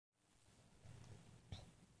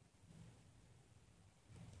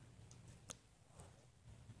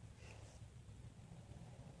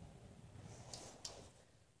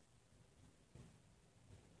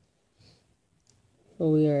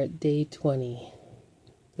Well, we are at day 20.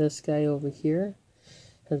 This guy over here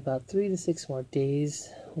has about 3 to 6 more days,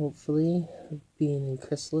 hopefully, of being in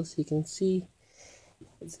chrysalis. You can see,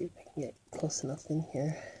 let's see if I can get close enough in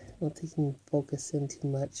here. I don't think you can focus in too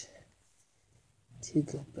much. Too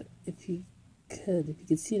good, but if you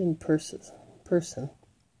could see it in person,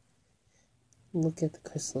 look at the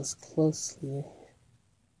chrysalis closely.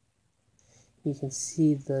 You can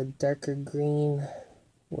see the darker green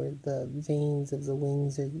where the veins of the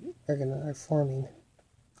wings are forming.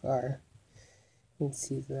 You can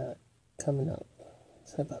see that coming up.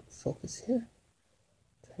 Sorry about the focus here.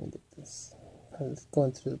 Trying to get this. I was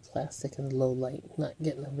going through the plastic and the low light, not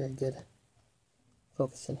getting a very good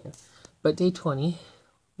focus in here. But day 20,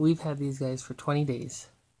 we've had these guys for 20 days.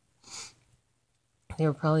 They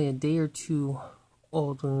were probably a day or two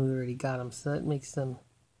old when we already got them, so that makes them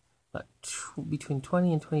about between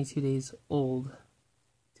 20 and 22 days old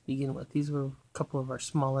to begin with. These were a couple of our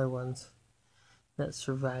smaller ones that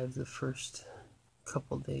survived the first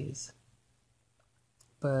couple days.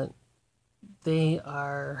 But they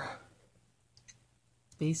are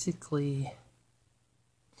basically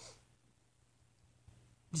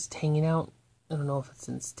just hanging out. I don't know if it's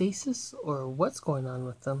in stasis or what's going on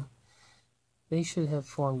with them. They should have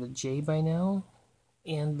formed a J by now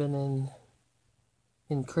and been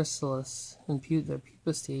in chrysalis, in their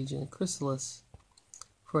pupa stage in chrysalis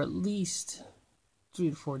for at least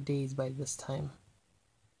 3 to 4 days by this time.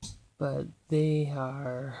 But they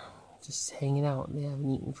are just hanging out. They haven't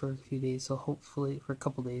eaten for a few days, so hopefully, for a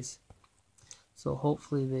couple days. So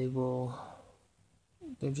hopefully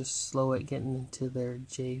they're just slow at getting into their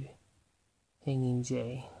J, hanging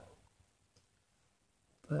J.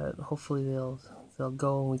 But hopefully they'll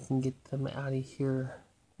go and we can get them out of here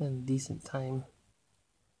in a decent time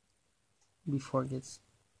before it gets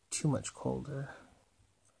too much colder.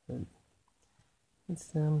 But it's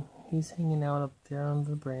them. He's hanging out up there on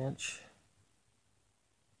the branch.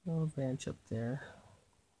 Little branch up there.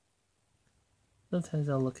 Sometimes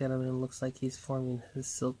I'll look at him and it looks like he's forming his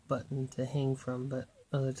silk button to hang from, but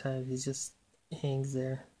other times he just hangs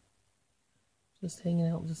there. Just hanging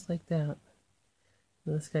out just like that.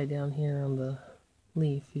 And this guy down here on the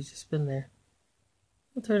leaf, he's just been there.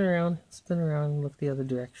 He'll turn around, spin around, and look the other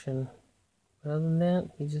direction. But other than that,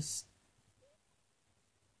 he just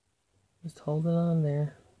holding on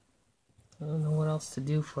there. I don't know what else to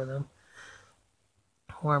do for them.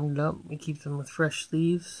 Warmed it up. We keep them with fresh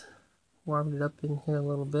leaves. Warmed it up in here a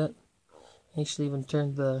little bit. Actually even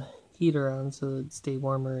turned the heater on so it'd stay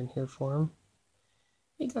warmer in here for them.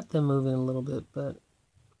 We got them moving a little bit, but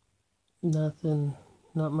not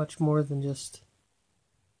much more than just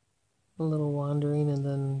a little wandering and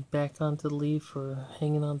then back onto the leaf or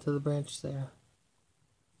hanging onto the branch there.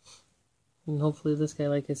 And hopefully this guy,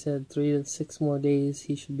 like I said, 3 to 6 more days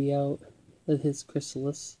he should be out with his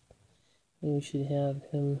chrysalis. And we should have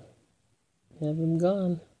him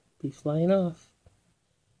gone. Be flying off.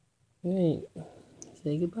 Alright.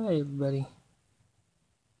 Say goodbye, everybody.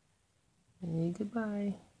 Say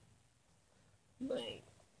goodbye. Bye.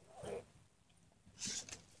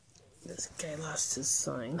 This guy lost his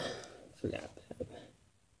sign. Forgot that.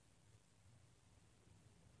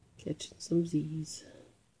 Catching some Z's.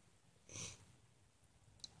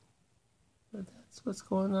 But that's what's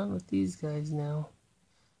going on with these guys now.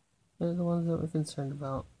 They're the ones that we're concerned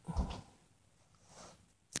about.